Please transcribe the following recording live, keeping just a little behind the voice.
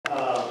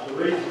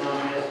reason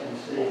I'm asking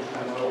Steve to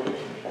come over,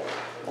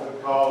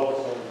 because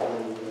of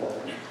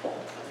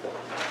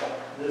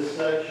this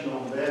section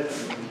on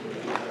Bethany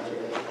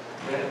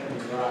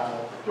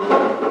Drive,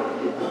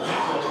 section of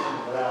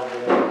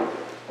Lowndes,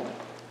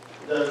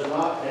 does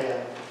not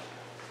have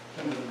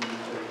community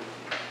utilities.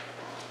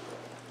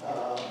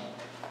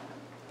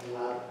 And I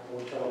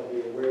want y'all to be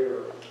aware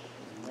and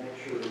make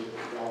sure that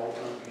y'all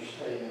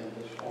understand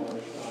as far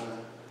as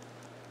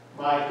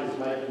Mike is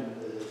making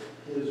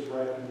his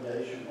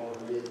recommendation or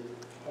his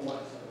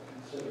points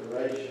of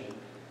consideration,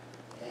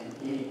 and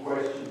any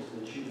questions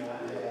that you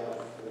might have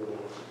for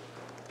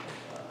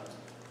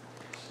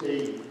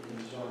Steve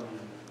concerning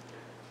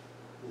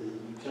the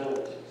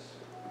utilities.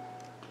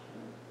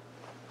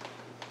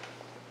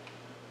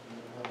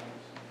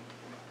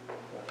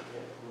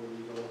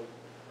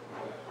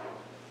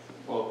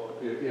 Well,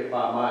 if I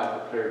might,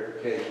 for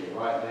clarification,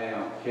 right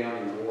now,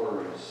 county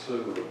water and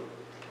sewer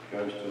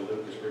goes to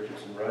Lucas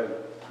Richardson Road.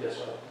 Yes,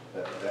 sir.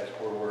 That's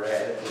where we're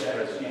at.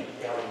 That's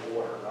county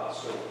water, not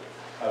sewer.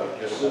 Oh,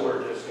 just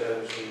Sewer just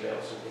goes to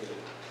Nelson Hill.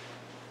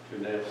 to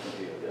Nelson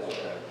Hill. Yes,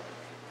 sir.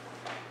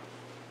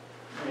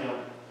 Now,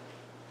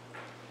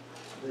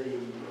 the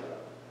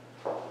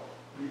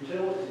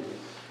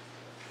utilities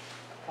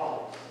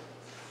policy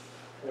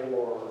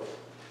for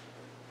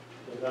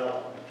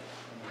development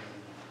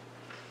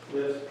and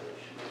lift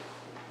stations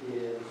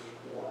is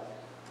what?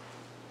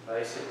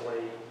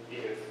 Basically,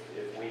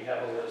 if we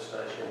have a lift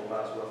station, we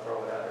might as well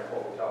throw it out there.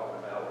 What we're talking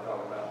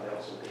about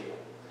Nelson Hill.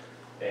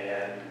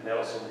 And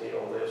Nelson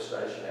Hill lift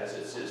station, as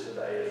it sits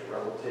today, is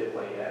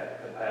relatively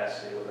at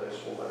capacity with those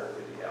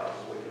 450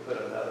 houses. We could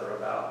put another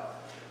about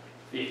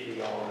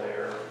 50 on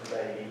there,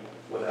 maybe,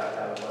 without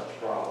having much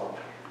problem.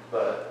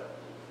 But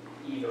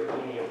either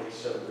any of these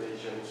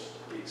subdivisions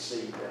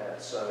exceed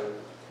that. So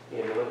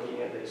in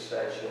looking at these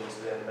stations,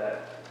 then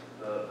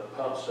the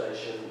pump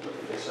station,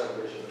 looking at the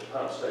subdivision, the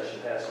pump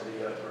station has to be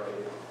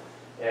upgraded.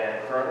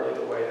 And currently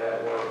the way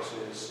that works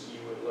is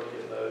you would look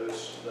at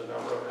the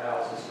number of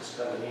houses that's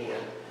coming in,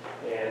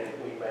 and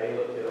we may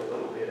look at a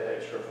little bit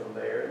extra from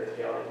there, and the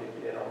county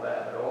could get in on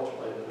that. But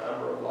ultimately, the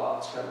number of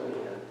lots coming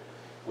in,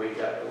 we've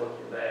got to look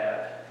at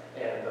that,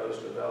 and those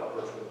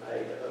developers would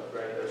pay to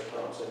upgrade those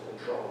pumps and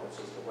control. This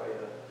is the way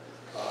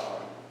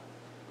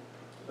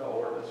the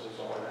ordinances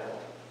are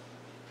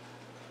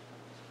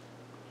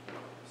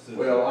now.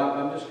 Well,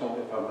 I'm just going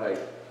to, if I may,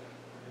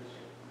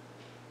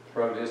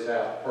 throw this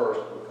out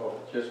first, because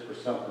just for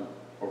something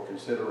for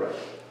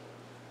consideration.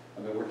 I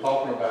mean, we're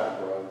talking about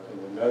growth,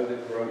 and we know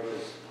that growth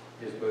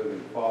is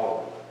moving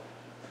forward.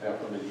 Now,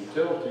 from the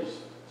utilities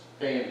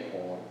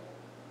standpoint,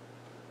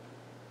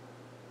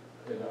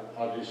 and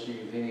I'll just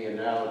use any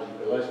analogy,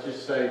 but let's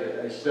just say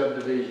that a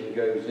subdivision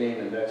goes in,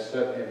 and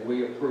and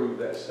we approve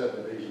that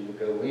subdivision to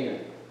go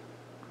in.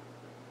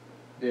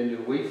 Then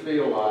do we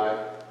feel like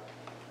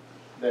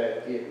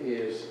that it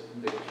is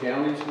the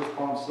county's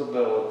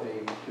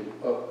responsibility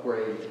to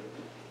upgrade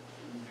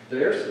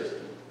their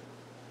system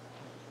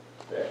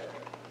that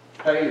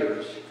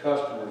payers,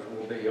 customers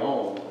will be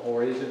on,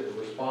 or is it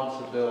the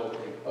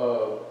responsibility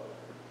of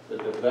the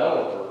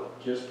developer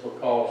just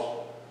because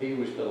he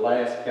was the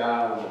last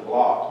guy on the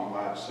block, you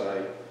might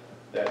say,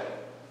 that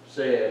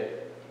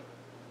said,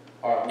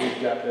 all right,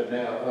 we've got to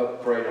now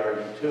upgrade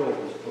our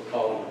utilities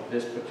because of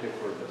this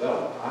particular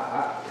development.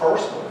 I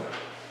personally,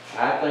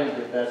 I think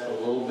that that's a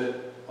little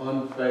bit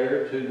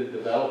unfair to the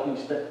developing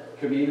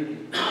community,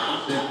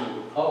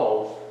 simply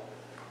because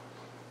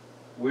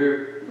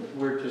we're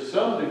to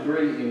some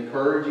degree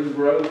encouraging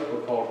growth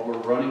because we're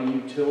running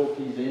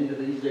utilities into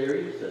these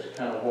areas. That's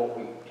kind of what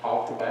we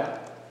talked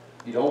about.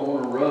 You don't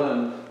want to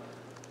run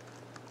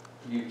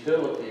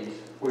utilities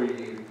where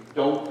you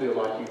don't feel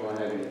like you're going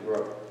to have any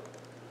growth.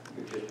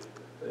 You're just,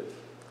 as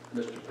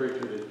Mr.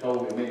 Pritchard has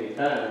told me many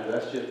times,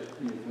 that's just, if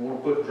you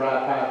want to put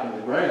dry pipe in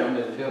the ground,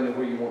 then tell me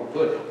where you want to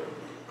put it.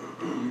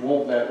 You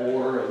want that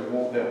water and you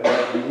want that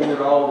water. You want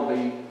it all to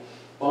be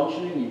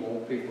functioning. You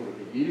want people to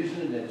be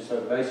using it. And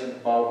so basically,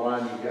 bottom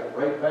line, you've got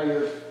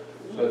ratepayers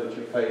so that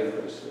you're paying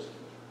for the system.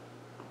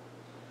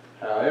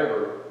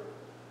 However,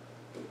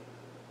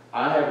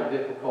 I have a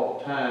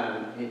difficult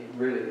time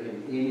really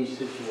in any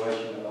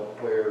situation of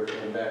where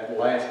when that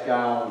last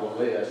guy on the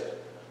list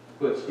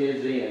puts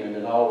his in, and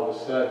then all of a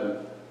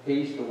sudden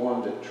he's the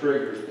one that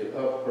triggers the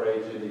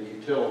upgrades in the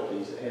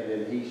utilities, and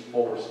then he's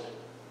forced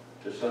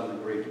to some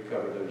degree to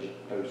cover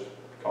those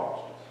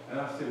costs. And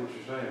I see what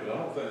you're saying, but I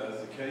don't think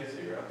that's the case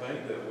here. I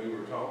think that we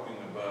were talking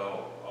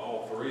about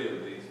all three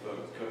of these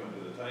folks coming to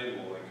the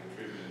table and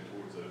contributing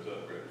towards those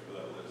upgrades for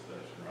that lift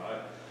station,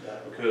 right? Yeah.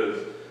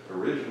 Because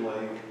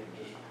originally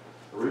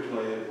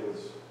it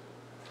was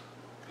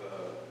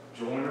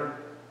Joyner,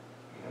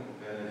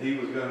 and he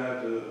was going to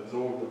have to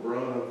absorb the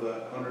brunt of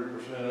that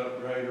 100%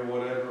 upgrade or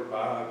whatever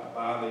by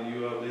the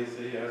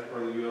ULDC, as per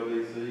the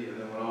ULDC, and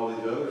then when all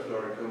these others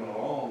started coming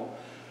along,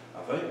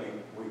 I think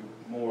we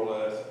more or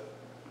less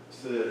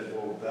said,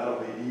 well,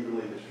 that'll be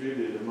evenly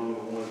distributed among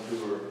the ones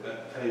who are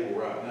at the table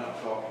right now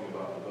talking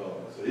about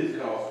development. So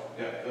his costs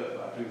got cut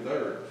by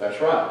 2/3. That's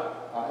right,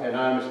 and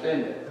I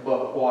understand that.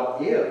 but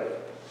what if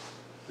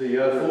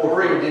the other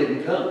three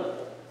didn't come?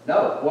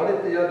 No, what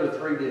if the other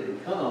three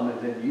didn't come, and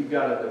then you've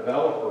got a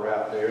developer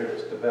out there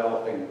that's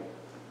developing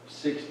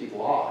 60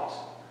 lots,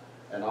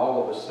 and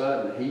all of a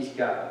sudden, he's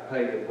got to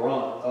pay the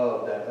brunt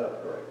of that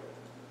upgrade?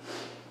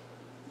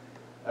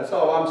 That's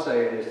all I'm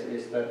saying,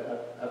 is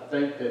that I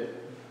think that,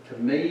 to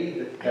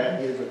me,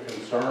 that is a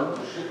concern.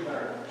 Shouldn't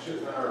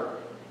our,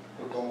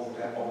 put on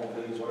tap on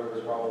fees, whatever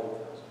it's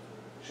called,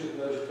 shouldn't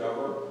those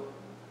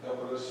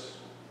help us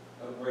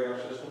upgrade our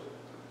system?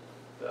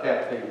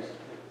 Tap fees.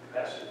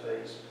 Capacity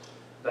fees.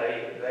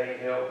 They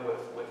help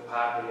with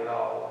piping and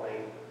all. I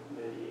mean,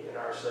 in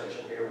our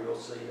section here, we'll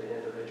see the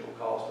individual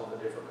cost of the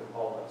different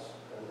components,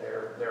 and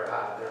they're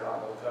high. They're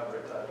not going to cover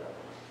it totally.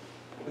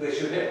 But they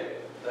should help.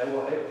 They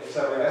will help.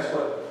 So I mean, that's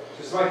what,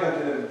 so somebody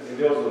comes in and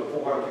deals with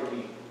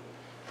 450,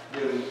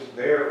 then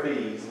their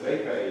fees they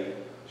pay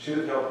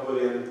should help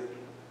put in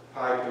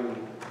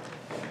piping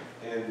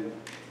and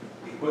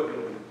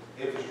equipment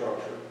and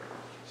infrastructure.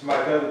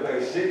 Somebody comes and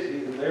pays 60,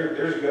 then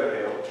there's gonna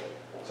help.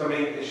 So I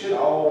mean, it should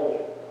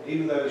all,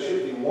 even though it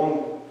should be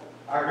one,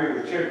 I agree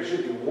with the chair, it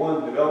should be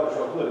one developer's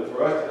responsibility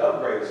for us to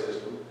upgrade the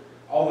system.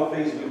 All the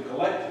fees we've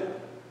collected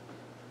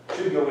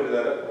should go into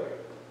that upgrade.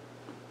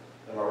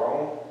 Am I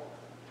wrong?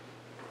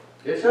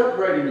 It's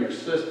upgrading your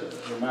system,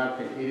 in my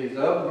opinion. It is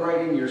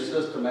upgrading your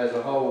system as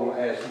a whole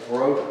as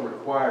growth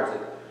requires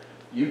it.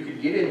 You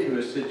could get into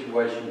a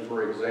situation,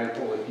 for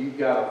example, if you've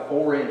got a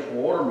 4-inch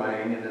water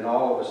main and then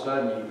all of a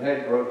sudden you've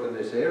had growth in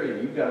this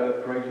area, you've got to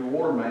upgrade your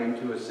water main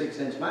to a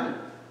 6-inch main,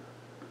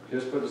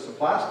 just for the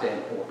supply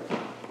standpoint,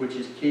 which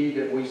is key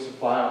that we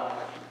supply,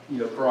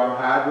 for our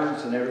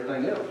hydrants and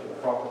everything else, the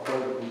proper flow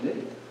that we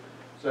need.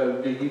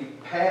 So do you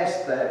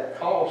pass that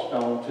cost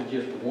on to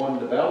just one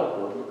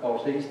developer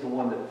because he's the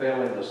one that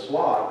fell in the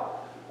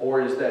slot,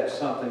 or is that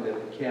something that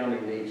the county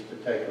needs to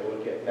take a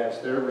look at? That's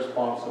their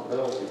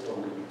responsibility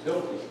from the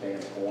utility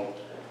standpoint,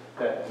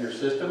 that your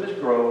system is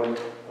growing,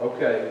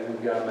 okay,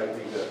 we've got to make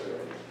these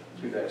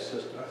upgrades to that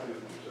system. I see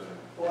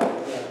what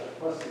you're saying.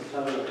 What's the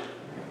total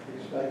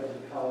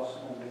expected cost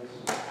on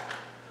this?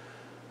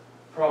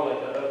 Probably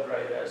to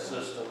upgrade that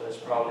system is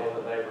probably in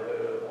the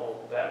neighborhood on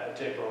that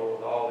particular,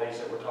 on all these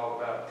that we're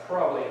talking about,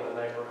 probably in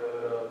the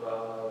neighborhood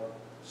of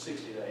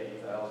 60 to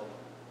 80,000.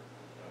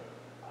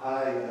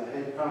 I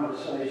had a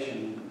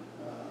conversation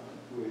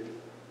with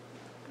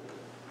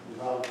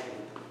developer,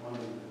 one of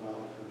the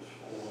developers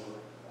for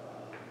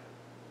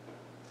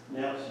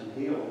Nelson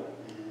Hill,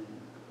 and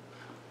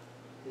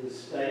his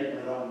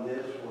statement on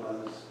this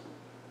was,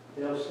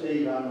 "Tell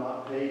Steve I'm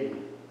not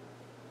paying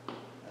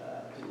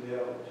to be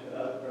able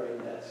to upgrade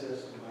that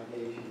system. I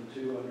gave him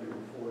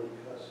 240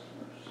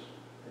 customers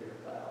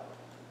thereabout."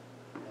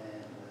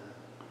 And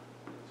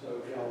so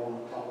if y'all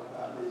want to talk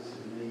about this in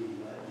the meeting,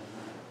 let me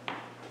know.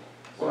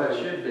 Well, that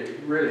should be,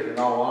 really, in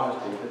all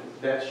honesty,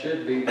 that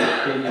should be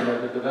the opinion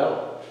of the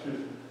developer.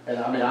 And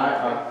I mean,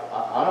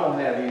 I don't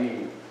have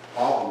any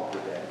problems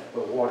with that,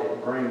 but what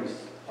it brings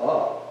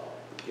up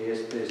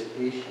is this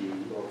issue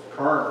of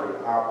currently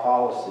our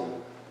policy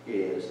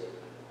is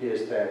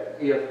that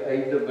if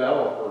a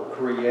developer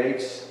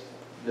creates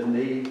the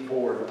need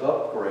for an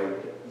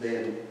upgrade,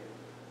 then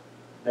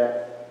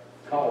that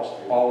cost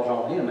falls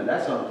on him, and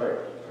that's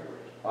unfair.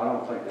 I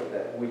don't think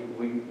that we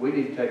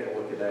need to take a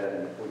look at that,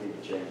 and if we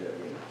need to change that,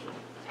 we need to change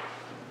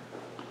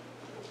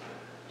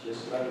it.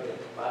 Just know that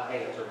my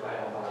hands are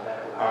bound by that.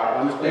 I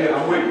understand,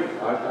 I'm with you,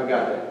 I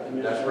got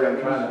that. That's where I'm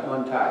trying to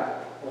untie it.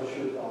 What's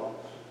your thoughts?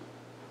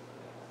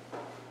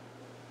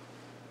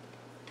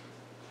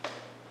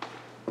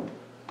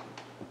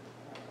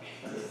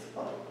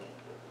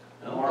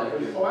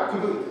 Oh, I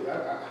can do it.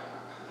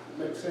 It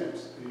makes sense.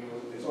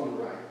 It's on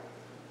the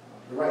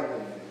right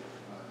thing. It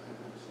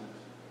makes sense.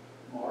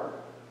 Mark?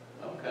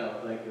 I'm kind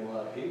of thinking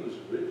like he was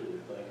originally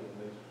thinking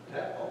these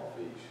tap-on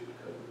fees should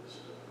cover this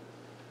stuff.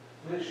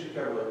 It should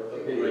cover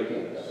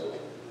Upgrading the system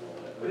and all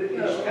that. But it's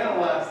kind of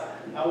like,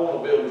 I want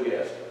to build a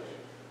gas station.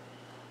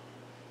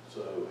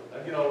 So I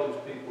get all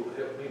these people to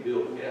help me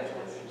build a gas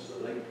station so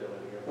they can come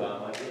in here and buy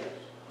my gas.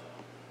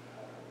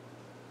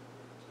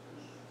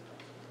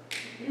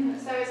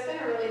 So it's been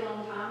a really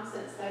long time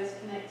since those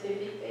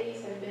connectivity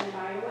fees have been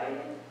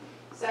evaluated.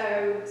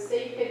 So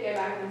Steve could go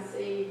back and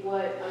see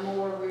what a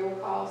more real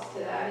cost to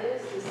that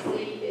is, to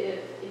see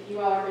if you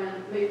all are going to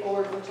move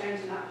forward with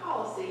changing that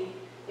policy,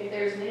 if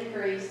there's an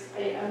increase,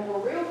 a more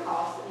real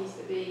cost that needs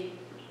to be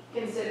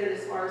considered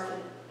as far as the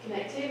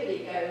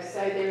connectivity goes, so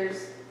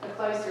there's a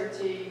closer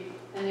to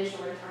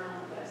initial return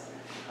on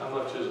investment. How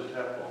much is a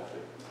tap-on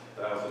fee?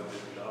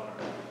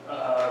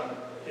 $1,050.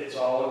 It's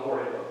all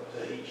according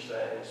to each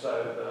thing.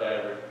 So the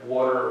Average.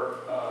 water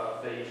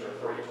fees are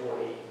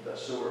 $320, the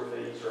sewer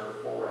fees are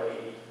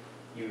 $480.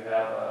 You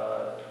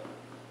have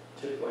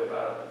typically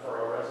for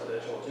a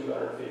residential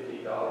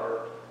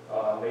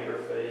 $250 meter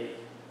fee,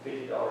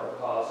 $50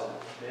 deposit.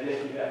 Then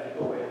if you have to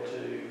go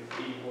into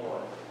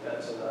E1,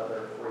 that's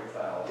another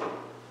 $3,000,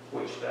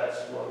 which that's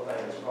one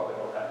thing that's probably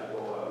going to have to go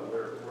up.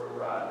 We're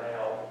right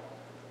now,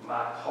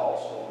 my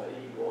cost on the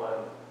E1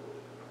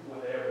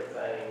 with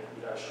everything,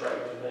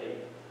 straight to me,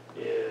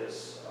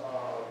 is,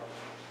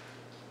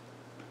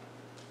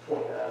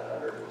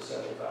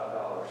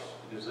 $2,975.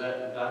 Is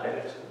that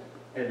digested?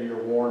 And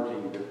you're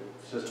warranting the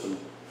system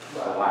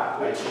for life,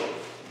 basically.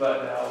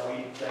 But now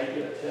they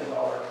get a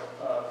 $10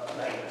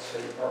 maintenance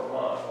fee per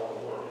month on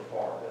the warranty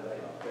part, and they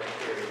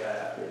carry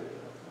that.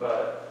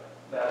 But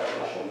that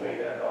additional fee,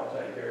 that don't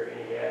take care of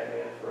any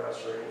admin for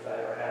us or anything,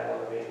 or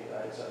handling of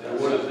anything, so. And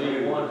what is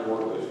You E1? want to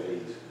work those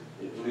fees.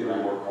 It's really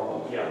work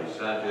on those Yeah. fees.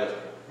 Digest.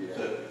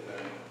 Septic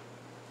tank.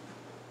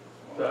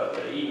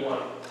 The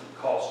E1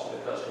 cost to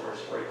the customer is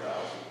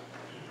 $3,000.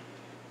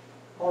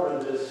 Part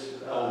of this,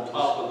 On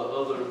top of the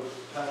other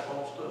type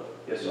on stuff?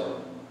 Yes, sir,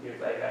 if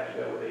they have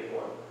to go with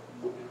E1.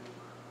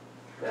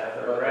 Now, if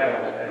they're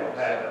gravel, they don't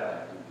have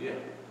that. Yeah.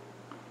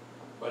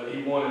 But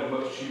E1 is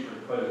much cheaper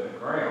to put in the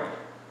ground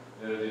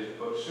than it is to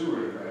put sewer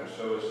in the ground,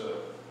 so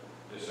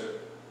it's a,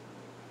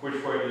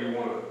 which way do you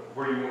want to,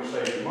 where do you want to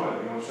save your money?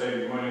 You want to save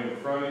your money in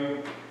the front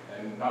end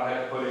and not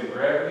have to put in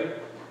gravity,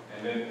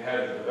 and then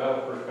have the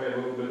developers pay a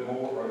little bit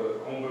more, or the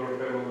home builders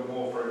pay a little bit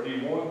more for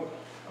E1?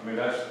 I mean,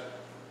 that's.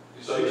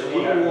 So the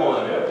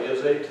E1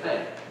 is a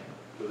tank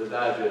with a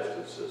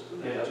digestive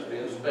system that has to be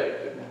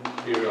inspected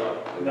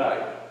periodically.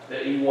 No, the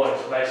E1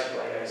 is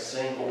basically a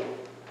single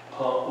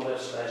pump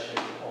lift station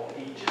on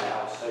each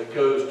house It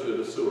goes to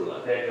the sewer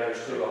line. that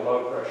goes to a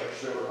low pressure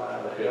sewer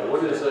line. that Okay, goes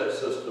what is to- that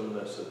system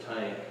that's a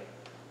tank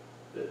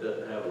that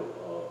doesn't have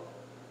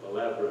a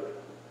elaborate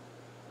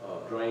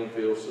drain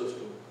field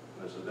system?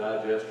 There's a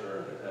digester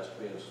and it has to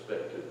be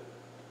inspected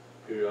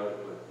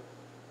periodically.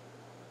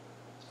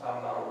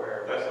 I'm not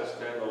aware of That's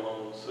that. a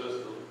standalone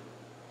system.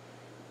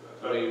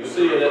 I mean, you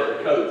see it at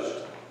the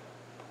coast.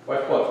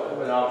 That's what I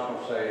was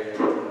gonna say,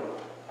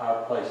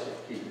 our place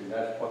at Keaton,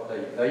 that's what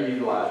they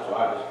utilize, so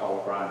I just call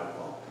it grinder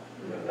pump.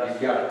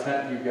 You've got a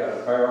tank, you've got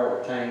a barrel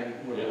or tank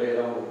with a lid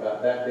on it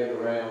about that big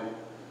around,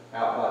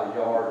 out by the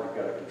yard, you've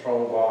got a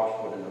control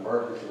box with an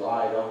emergency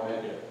light on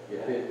it.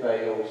 If it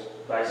fails,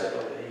 Basically,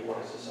 the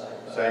E1 is the same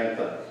thing. same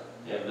thing.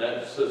 And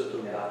that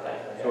system, And I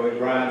think they So have it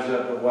grinds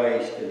up the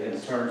waste and then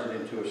turns it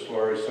into a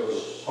slurry, so it'll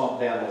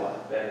pump down the line.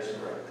 That is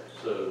correct.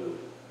 so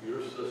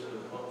your system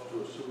pumps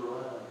to a sewer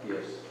line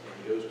Yes.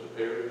 and goes to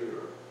Perry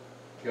or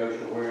Goes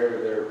to wherever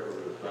their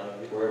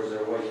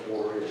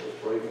wastewater is.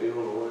 Sprayfield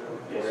or whatever?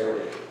 Yes, sir.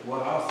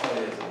 What I'll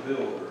say as a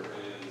builder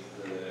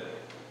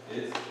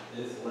is that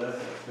it's less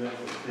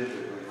expensive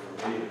typically for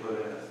me to put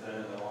in a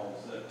standalone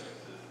septic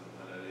system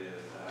than it is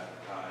to have to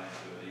tie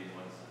into an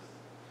E1 system.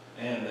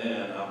 And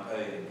then I'm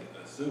paying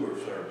a sewer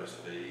service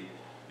fee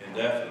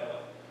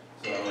indefinitely.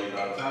 So I mean,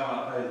 by the time I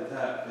pay the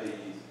tap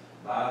fees,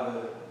 buy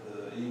the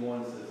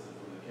E1 system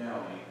from the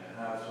county and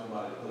have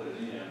somebody put it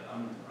in,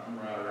 I'm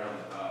right around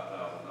the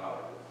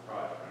 $5,000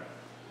 price range.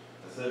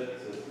 The septic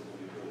system will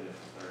be put in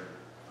for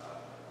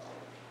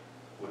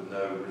 $35,000 with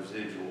no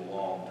residual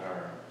long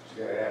term.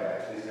 You gotta have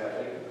access, you gotta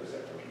take it to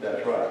that.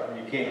 That's right.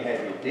 You can't have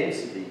your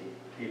density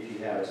if you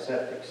have a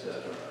septic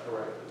system.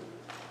 Correct.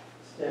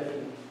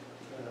 Stephanie,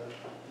 can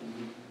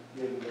you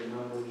give the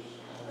numbers?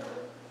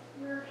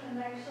 Your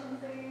connection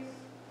fees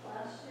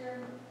last year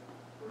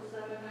were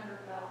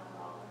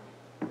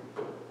 $700,000,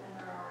 and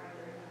they're already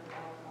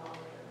 $300,000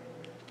 every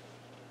year.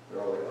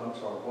 Earlier, I'm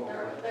sorry, what was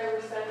that? They were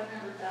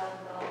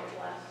 $700,000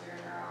 last year,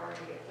 and they're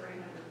already at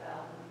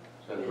 $300,000.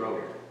 So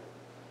growing.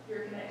 Your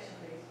connection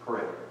fees.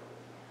 Correct.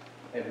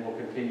 And we'll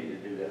continue to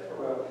do that for.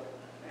 Well,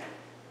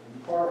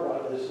 part of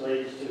what this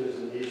leads to is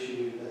an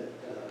issue that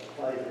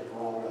Clay had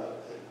brought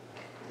up that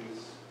is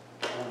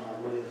on our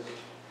list.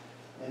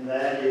 And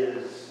that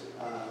is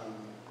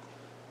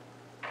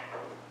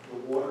the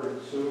water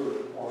and sewer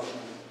department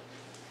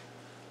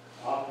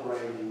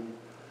operating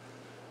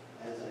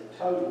as a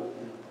total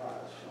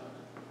enterprise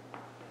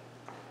fund.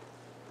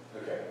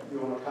 Okay. You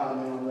want to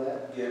comment on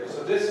that? Yeah,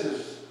 so this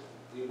is,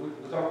 we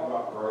talk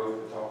about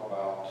growth, we talk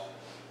about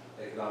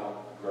economic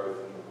growth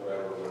and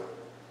whatever, but,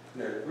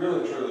 you know,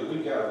 really truly,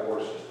 we've got a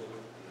water system.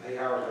 Hay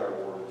Howard's got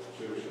a water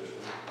sewer system.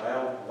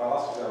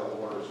 Vallesa's got a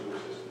water sewer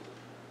system.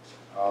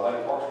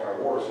 Lake Park's got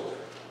a water system.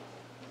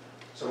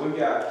 So we've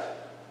got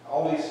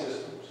all these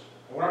systems,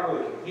 and we're not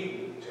really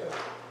competing with each other.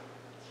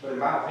 But in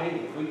my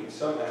opinion, if we can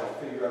somehow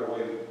figure out a way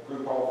to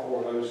group all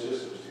four of those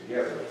systems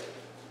together,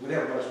 we'd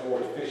have a much more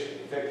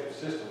efficient, effective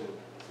system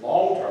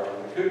long-term.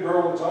 It could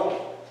grow on its own.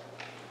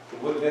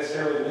 It wouldn't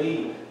necessarily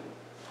need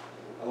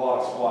a lot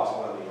of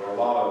SPOS money or a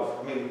lot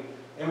of, I mean,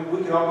 and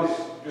we can always,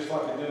 just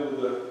like we do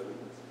with the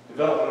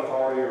Development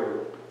Authority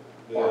or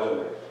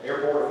the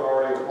Airport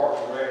Authority or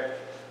Parks and Rec,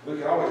 we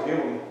can always give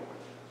them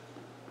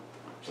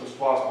some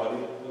SPOS money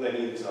when they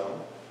needed some.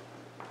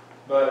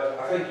 But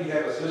I think you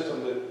have a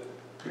system that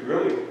could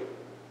really,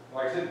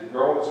 like I said,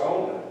 grow on its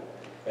own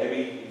and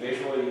maybe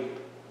eventually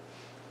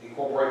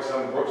incorporate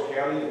some in Brooks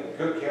County and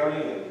Cook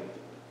County, and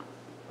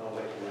I don't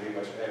think there would be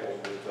much apples,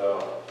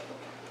 but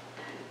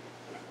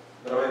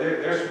I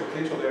mean, there's some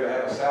potential there to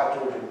have a South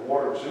Georgia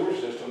water and sewer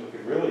system that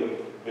could really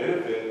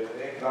benefit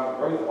the economic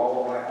growth of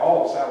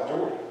all of South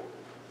Georgia.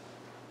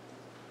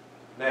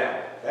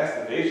 Now, that's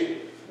the vision.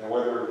 Now,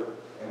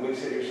 and we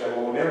sit here and say,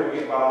 well, we'll never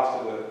get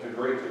Vallejo to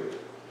agree to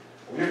it.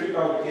 Just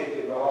because we can't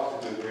get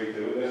Boston to agree to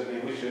it, doesn't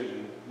mean we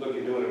shouldn't look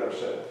at doing it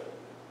ourselves.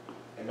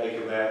 And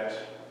making that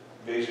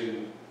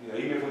vision, you know,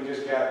 even if we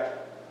just got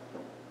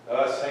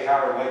us, say,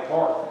 Howard Lake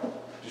Park,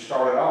 just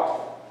start it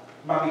off.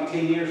 Might be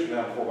 10 years from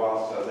now before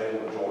Boston says they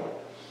want to join it.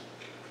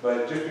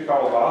 But just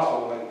because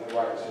Boston will make the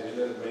right decision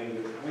doesn't mean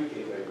that we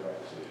can't make the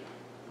right decision.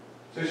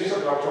 So it's just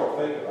something I'm trying to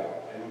think about.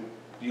 And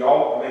do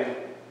y'all, I mean,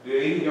 do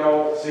any of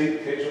y'all see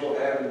potential of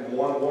having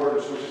one water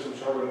and sewer system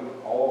serving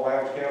all of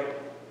Lowndes County?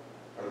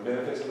 Are the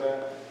benefits of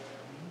that?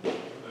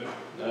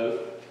 No.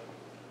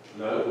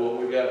 No,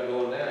 what we got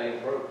going now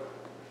ain't broke.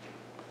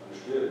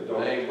 Understood.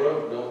 It ain't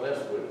broke, don't mess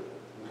with it.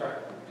 Okay.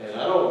 And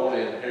I don't want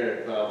to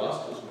inherit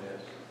Valdosta's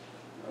mess.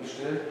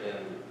 Understood.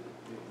 And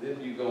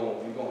then you're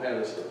gonna have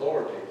this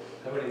authority.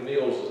 How many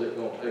meals is it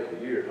gonna take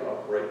a year to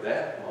operate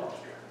that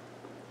monster?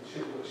 It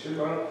should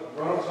run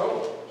its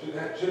own.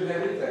 Shouldn't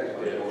have anything.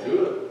 Yeah,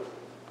 should.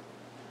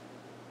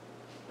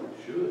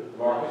 Should.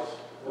 Marcus,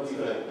 what do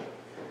you think?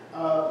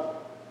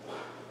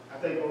 I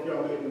think both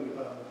y'all making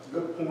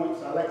good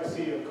points. I'd like to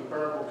see a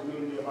comparable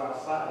community of our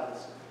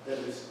size that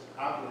is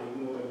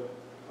operating with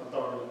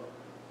authority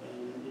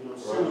and, you know,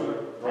 similar.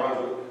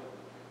 Brunswick,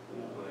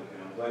 You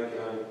know, Lake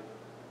County.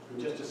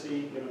 and just to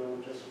see, you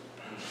know, just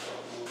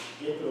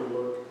get to the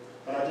work.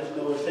 But I just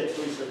know it takes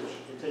research.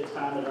 It takes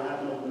time. It don't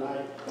happen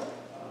overnight.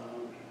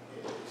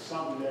 It's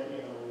something that, you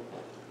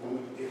know,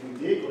 if we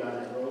did go down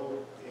that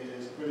road, it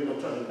is really no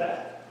turning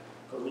back.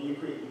 Because when you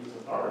create these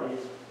authorities,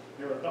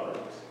 they're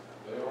authorities.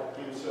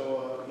 And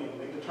so, you know,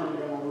 they determine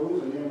their own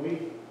rules, and then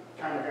we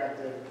kind of got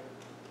to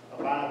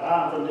abide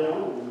by them from their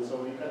own. And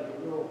so you got to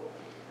be real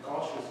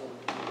cautious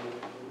of,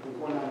 you know,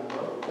 going down the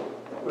road.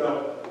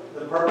 Well,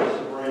 the purpose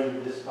of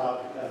bringing this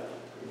topic up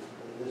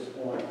at this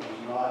point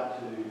is not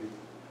to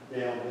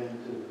delve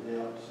into the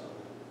depths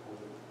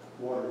of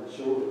water and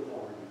sewer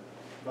authority,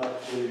 but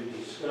to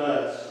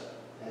discuss,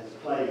 as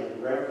Clay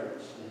had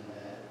referenced in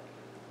that,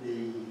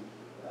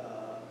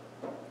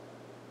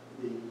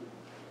 the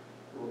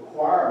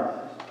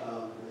requirement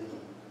of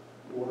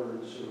the water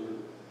and sewer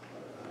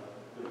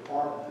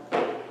department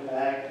to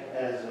act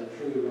as a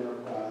true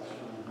enterprise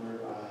fund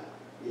whereby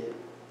it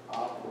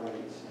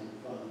operates and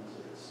funds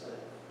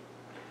itself.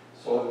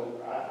 So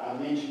I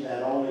mention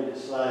that only to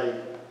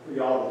say, for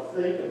y'all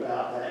to think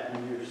about that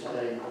when you're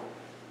saying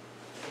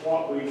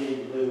what we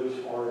need to do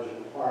as far as the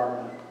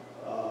requirement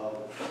of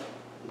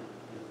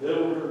the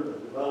builder, the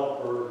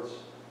developers,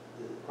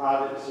 the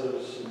private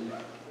citizen,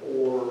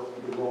 or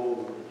the role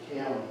of the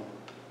county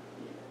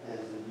as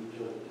the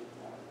utility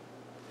department.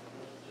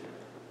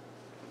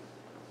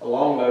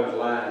 Along those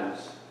lines,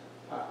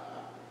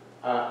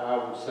 I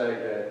would say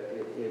that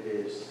it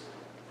is,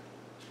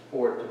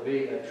 for it to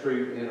be a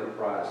true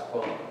enterprise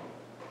fund,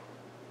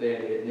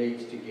 then it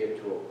needs to get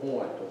to a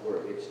point to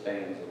where it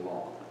stands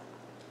alone.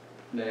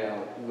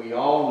 Now, we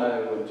all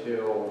know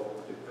until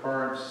the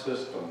current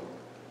system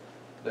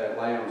that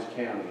Lowndes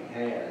County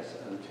has,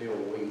 until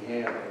we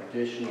have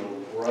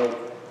additional growth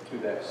to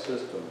that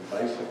system,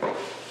 basically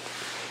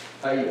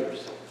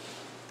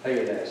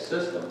paying that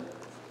system,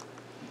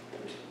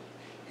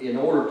 in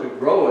order to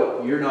grow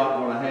it, you're not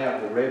going to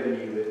have the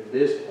revenue at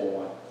this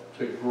point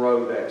to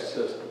grow that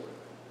system.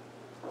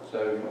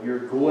 So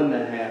you're going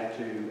to have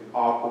to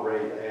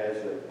operate as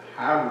a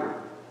hybrid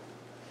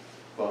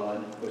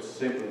fund, but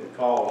simply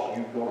because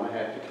you're going to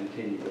have to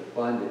continue to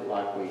fund it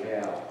like we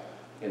have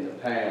in the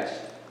past,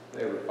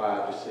 every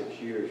 5 to 6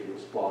 years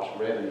with SPLOST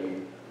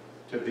revenue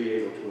to be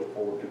able to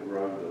afford to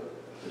grow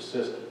the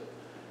system.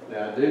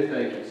 Now, I do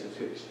think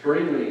it's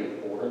extremely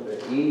important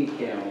that any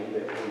county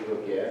that we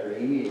look at, or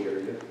any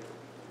area,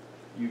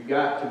 you've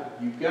got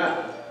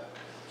to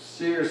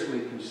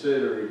seriously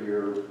consider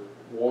your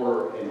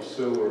water and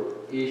sewer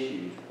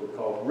issues,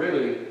 because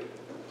really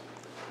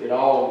it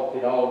all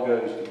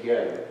goes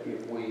together.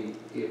 If we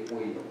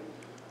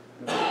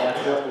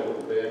back up a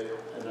little bit,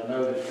 and I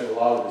know there's been a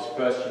lot of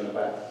discussion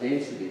about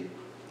density,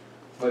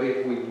 but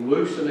if we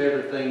loosen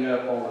everything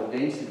up on a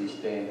density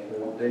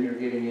standpoint, then you're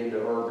getting into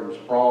urban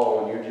sprawl,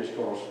 and you're just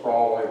going to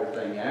sprawl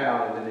everything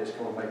out, and then it's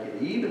going to make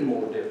it even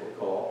more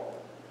difficult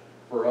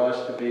for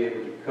us to be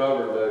able to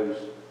cover those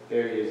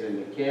areas in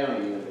the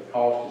county, and the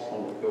cost is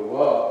going to go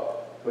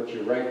up, but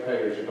your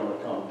ratepayers are going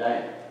to come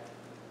down.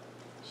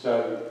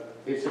 So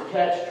it's a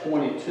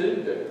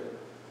catch-22 there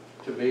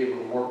to be able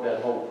to work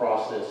that whole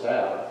process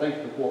out. I think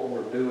that what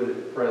we're doing at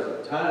the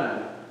present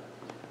time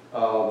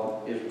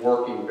is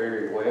working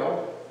very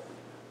well.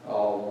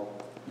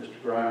 Mr.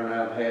 Griner and I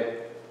have had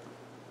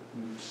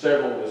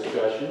several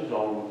discussions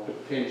on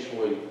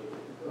potentially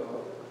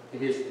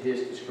his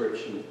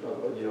description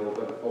of,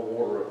 a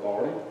water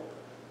authority.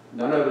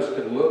 None of us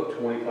can look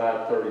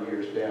 25, 30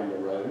 years down the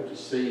road to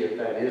see if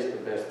that is the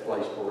best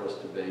place for us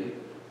to be.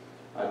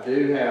 I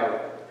do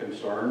have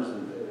concerns,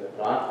 and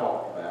I've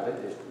talked about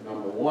it.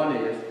 Number one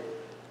is,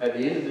 at the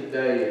end of the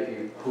day, if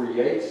you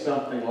create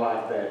something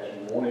like that,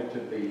 you want it to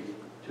be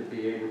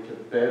able to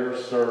better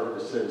serve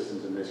the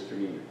citizens in this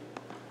community.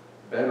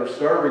 Better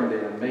serving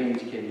them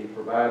means, can you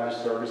provide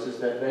the services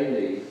that they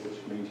need, which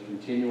means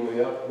continually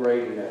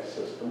upgrading that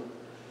system.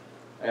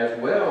 as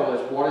well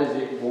as what is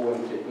it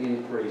going to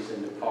increase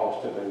in the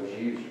cost of those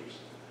users?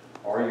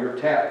 Are your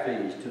tap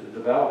fees to the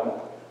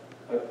development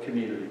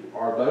community,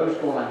 are those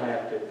going to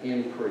have to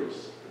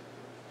increase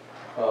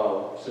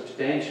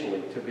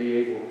substantially to be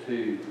able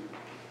to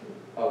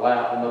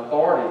allow an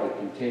authority to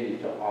continue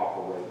to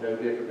operate, no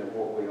different than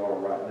what we are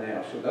right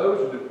now? So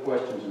those are the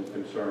questions and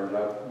concerns.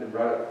 I've been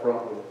right up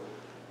front with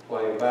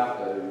Clay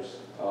about those.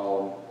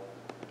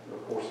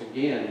 Of course,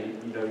 again,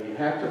 you know, you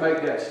have to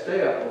make that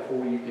step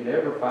before you can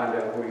ever find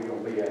out where you're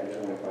going to be at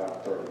in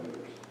 25, 30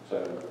 years.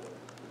 So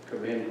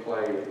commend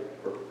Clay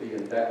for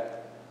being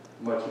that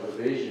much of a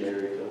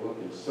visionary to look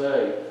and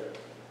say,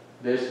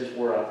 this is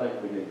where I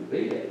think we need to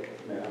be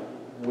at. Now,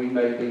 we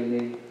may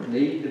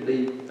need to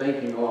be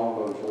thinking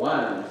along those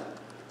lines,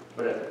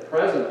 but at the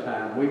present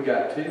time, we've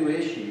got two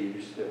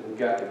issues that we've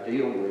got to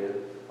deal with.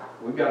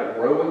 We've got a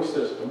growing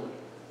system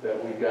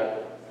that we've got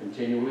to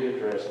continually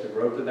address, the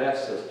growth of that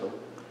system.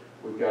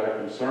 We've got a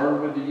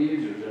concern with the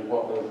users and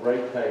what those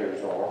rate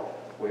payers are.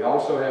 We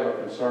also have a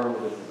concern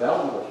with the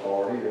development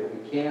authority that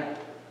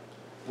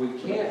we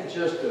can't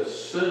just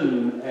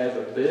assume as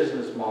a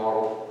business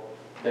model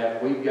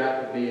that we've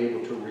got to be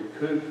able to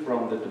recoup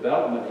from the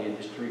development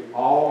industry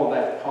all of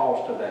that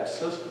cost of that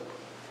system.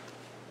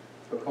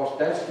 Because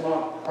that's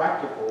not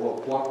practical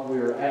of what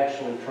we're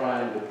actually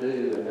trying to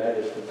do, and that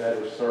is to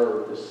better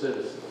serve the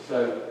citizens.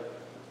 So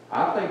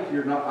I think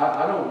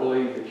I don't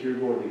believe that you're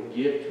going to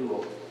get to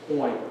a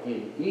point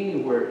in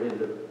anywhere in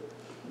the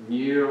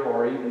near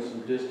or even some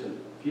distant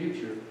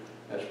future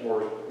as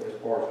far as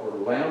where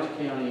Lowndes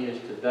County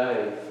is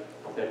today,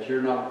 that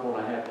you're not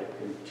going to have to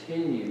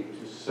continue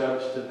to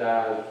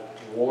subsidize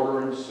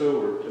water and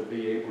sewer to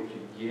be able to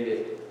get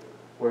it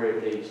where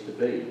it needs to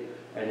be.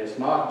 And it's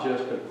not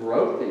just a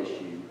growth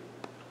issue.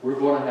 We're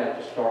going to have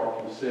to start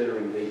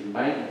considering these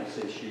maintenance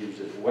issues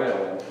as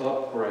well, and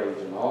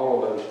upgrades and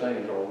all of those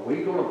things. Are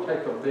we going to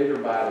take a bigger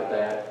bite of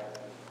that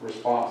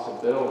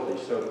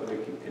responsibility so that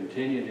we can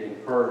continue to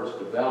encourage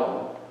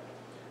development?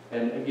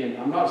 And again,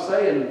 I'm not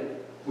saying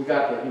we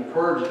got to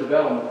encourage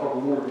development because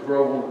we want it to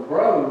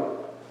grow.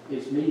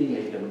 It's meeting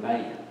a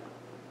demand.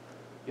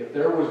 If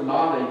there was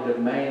not a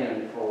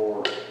demand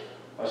for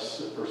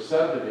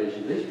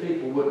subdivision, these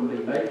people wouldn't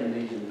be making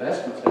these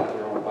investments out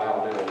there on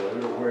Baldale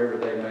Road or wherever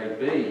they may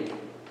be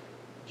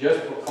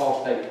just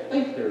because they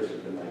think there's a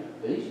demand.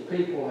 These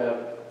people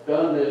have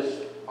done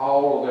this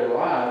all of their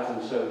lives,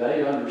 and so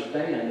they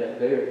understand that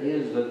there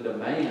is a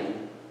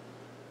demand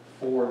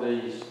for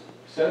these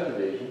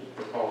subdivisions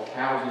because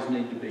houses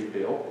need to be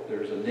built.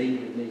 There's a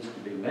need that needs to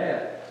be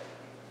met.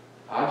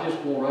 I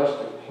just want us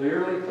to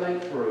clearly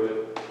think through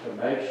it to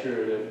make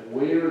sure that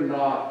we're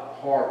not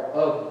part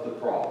of the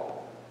problem.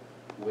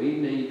 We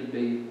need to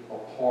be a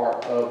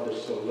part of the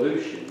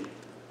solution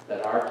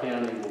that our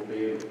county will be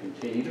able to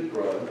continue to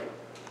grow.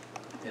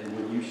 And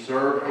when you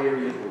serve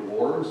areas with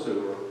water and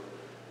sewer,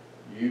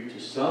 you to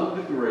some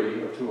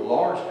degree, or to a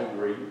large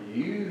degree,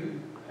 you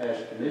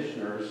as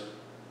commissioners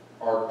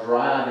are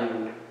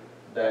driving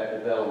that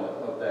development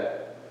of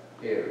that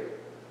area.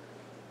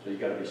 So you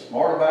got to be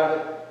smart about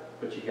it.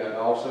 But you got to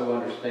also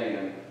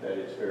understand that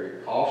it's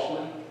very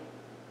costly,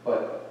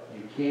 but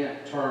you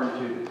can't turn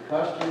to the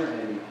customer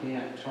and you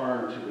can't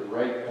turn to the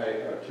rate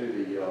payer, to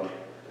the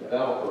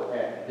developer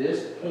at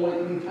this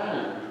point in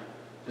time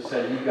to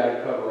say you've got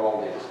to cover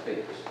all the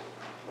expense.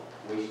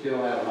 We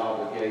still have an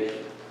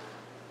obligation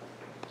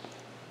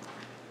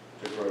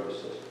to grow the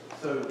system.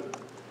 So,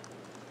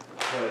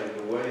 Clay,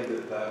 the way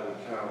that would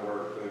kind of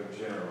work though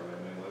generally,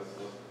 I mean, let's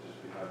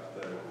just be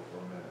hypothetical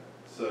for a minute.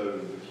 So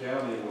the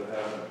county would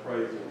have an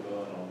appraisal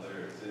done on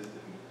their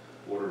existing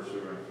water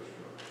sewer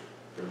infrastructure.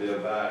 There'd be a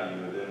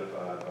value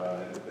identified by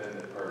an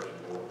independent person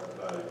for what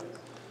that value is.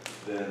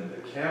 Then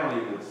the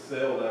county would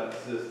sell that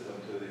system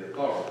to the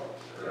authority,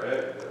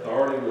 correct? The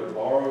authority would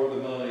borrow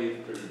the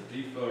money through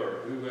DFA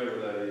or whoever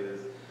that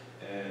is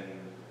and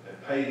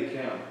pay the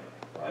county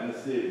and the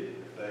city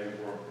if they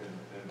were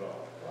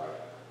involved. Right.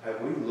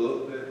 Have we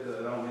looked at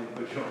I don't mean to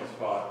put you on the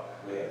spot.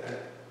 Yeah.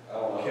 I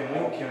don't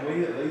know. Can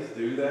we at least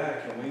do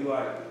that? Can we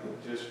like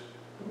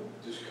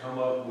just come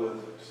up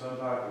with some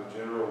type of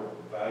general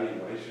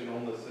valuation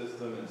on the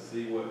system and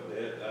see what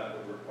debt that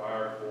would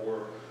require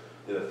for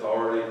the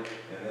authority,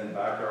 and then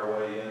back our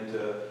way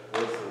into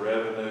what's the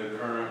revenue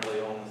currently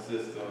on the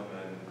system,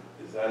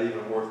 and is that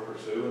even worth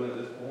pursuing at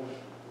this point?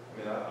 I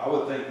mean, I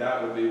would think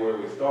that would be where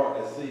we start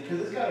to see, because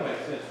it's got to make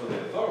sense for the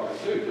authority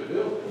too to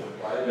build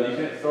it. Right? But you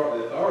can't start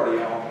the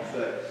authority off and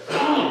say,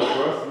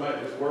 for us to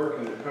make this work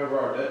and to cover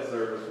our debt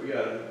service, we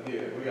got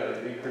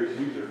to increase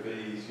user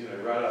fees,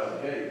 right out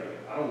of the gate. I mean,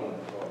 I don't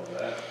want to involve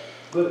that,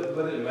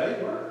 but it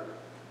may work.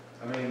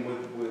 I mean,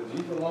 with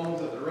GFA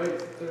loans at the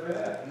rates that they're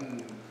at,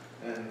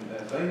 and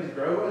things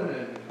growing,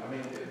 and I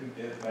mean,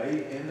 it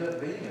may end up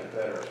being a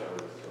better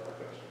service to our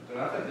customers. And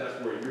I think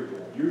that's where you're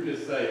going. You're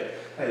just saying,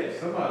 hey, if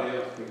somebody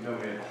else can come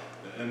in,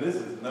 and this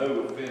is no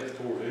offense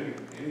towards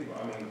anybody,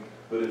 I mean,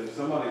 but if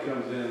somebody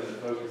comes in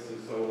that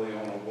focuses solely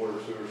on a water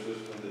sewer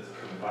system that's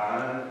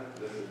combined,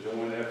 that's a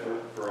joint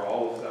effort for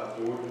all of South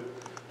Georgia,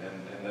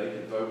 and they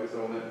can focus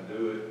on it and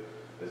do it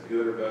as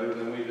good or better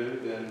than we do,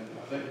 then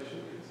I think we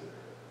should consider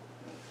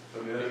it. I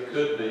mean, It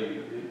could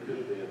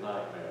be a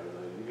nightmare,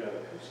 though. You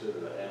gotta consider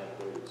the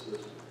antiquated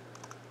system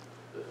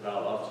that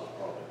not lots of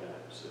probably got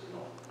sitting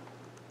on,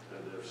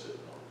 that they're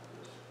sitting on,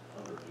 it's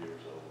 100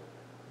 years old.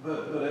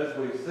 but as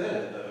we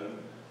said, though,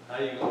 How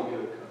you gonna get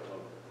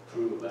a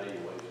true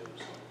evaluation of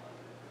something like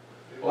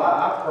that? Well,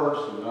 I've heard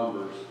some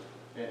numbers,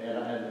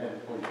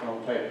 and please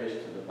don't take this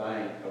to the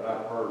bank, but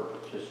I've heard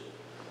just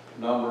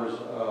numbers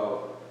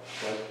of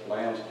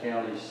Lowndes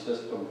County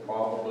system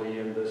probably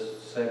in the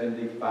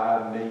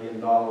 $75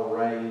 million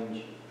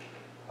range.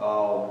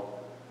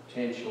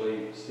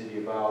 Potentially, City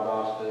of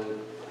Valdosta,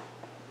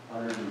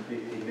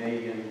 150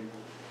 million.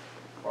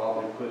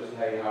 Probably puts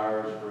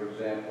Hayhires, for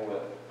example,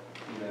 at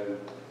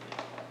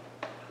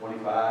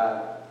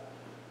 25.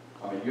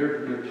 I mean,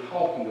 you're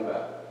talking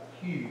about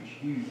huge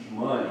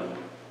money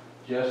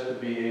just to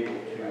be able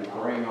to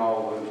bring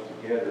all those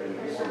together into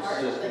Mr. one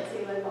Marshall system. thinks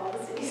he lives all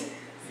the cities.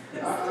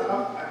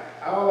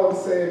 All I'm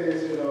saying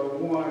is,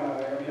 one, I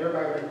mean,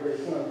 everybody makes a great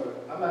point, but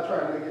I'm not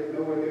trying to get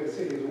nowhere near the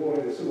city's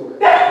water and sewer.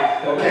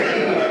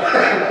 Okay?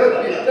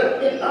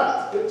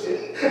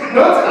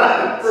 No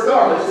time,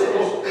 regardless.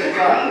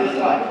 It's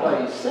like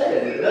Clay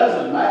said, it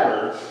doesn't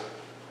matter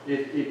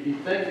if you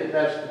think that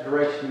that's the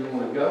direction you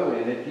want to go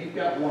in. If you've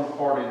got one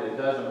party that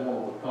doesn't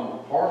want to become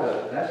a part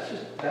of it,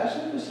 that's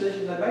a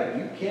decision they make.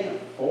 You can't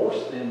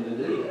force them to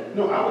do that.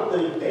 No, I would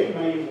think they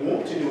may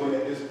want to do it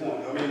at this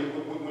point. I mean,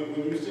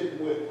 when you sit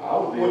with. I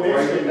would be when they're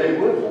afraid that they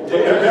would want to.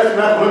 That's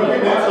not what we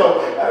meant,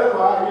 so that's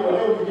why, they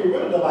would get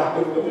rid of the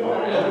liability, but we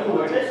don't have to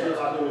take the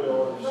liability or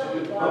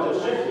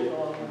just shift it.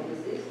 Is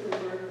this the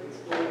work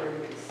exploring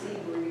to see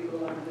where you're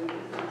going to do this?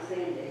 I'm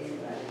saying that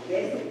everybody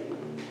invested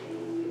and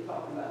we're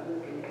talking about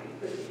looking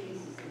at, put the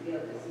pieces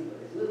together to see what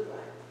it looks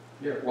like.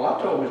 Yeah, well,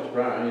 I told Mr.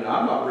 Brown,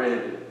 I'm not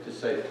ready to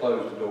say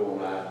close the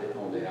door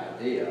on the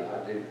idea.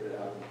 I've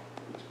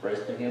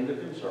expressed to him the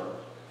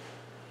concerns.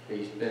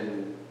 He's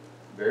been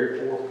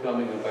very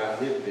forthcoming about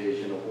his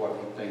vision of what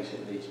he thinks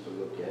it needs to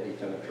look at. He's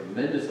done a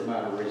tremendous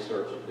amount of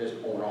research at this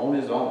point on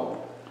his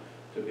own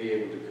to be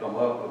able to come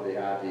up with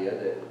the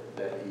idea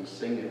that he's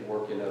seen it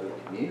work in other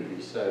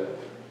communities. So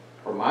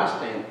from my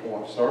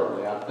standpoint,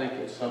 certainly, I think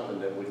it's something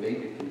that we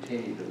need to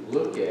continue to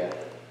look at.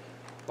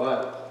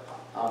 But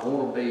I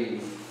want to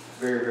be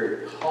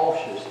very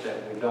cautious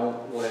that we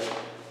don't let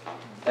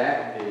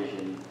that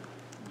vision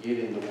get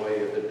in the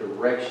way of the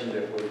direction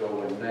that we're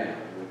going now.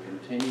 We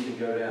continue to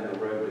go down the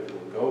road that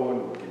we're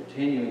going. We're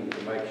continuing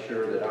to make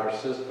sure that our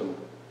system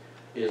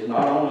is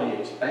not only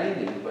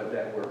expanding, but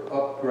that we're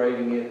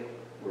upgrading it.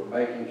 We're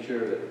making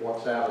sure that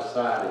what's out of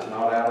sight is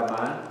not out of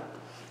mind,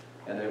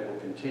 and that we're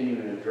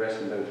continuing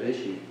addressing those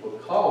issues,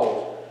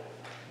 because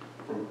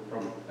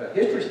from a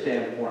history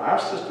standpoint, our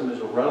system is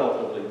a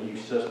relatively new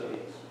system.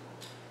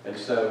 And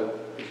so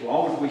as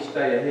long as we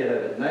stay ahead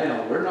of it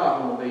now, we're not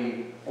going to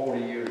be 40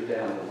 years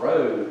down the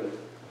road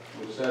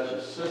with such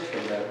a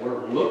system that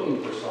we're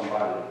looking for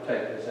somebody to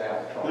take this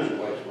albatross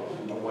away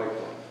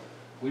from.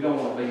 We don't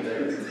want to be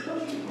there.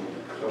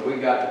 So we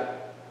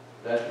got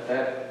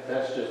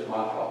that's just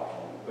my thoughts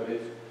on it. But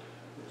it's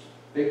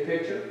big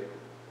picture,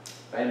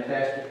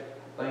 fantastic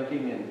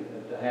thinking,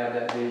 and to have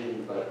that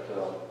vision. But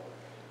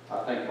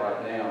I think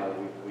right now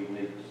we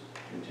need to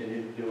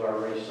continue to do our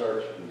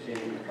research,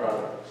 continue to try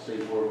to see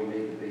where we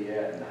need to be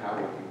at and how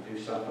we can do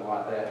something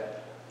like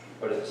that.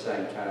 But at the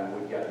same time,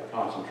 we've got to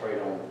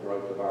concentrate on the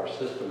growth of our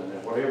system, and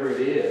then whatever it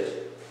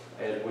is,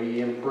 as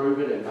we improve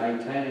it and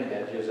maintain it,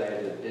 that just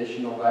adds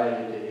additional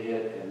value to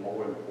it and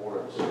more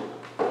importance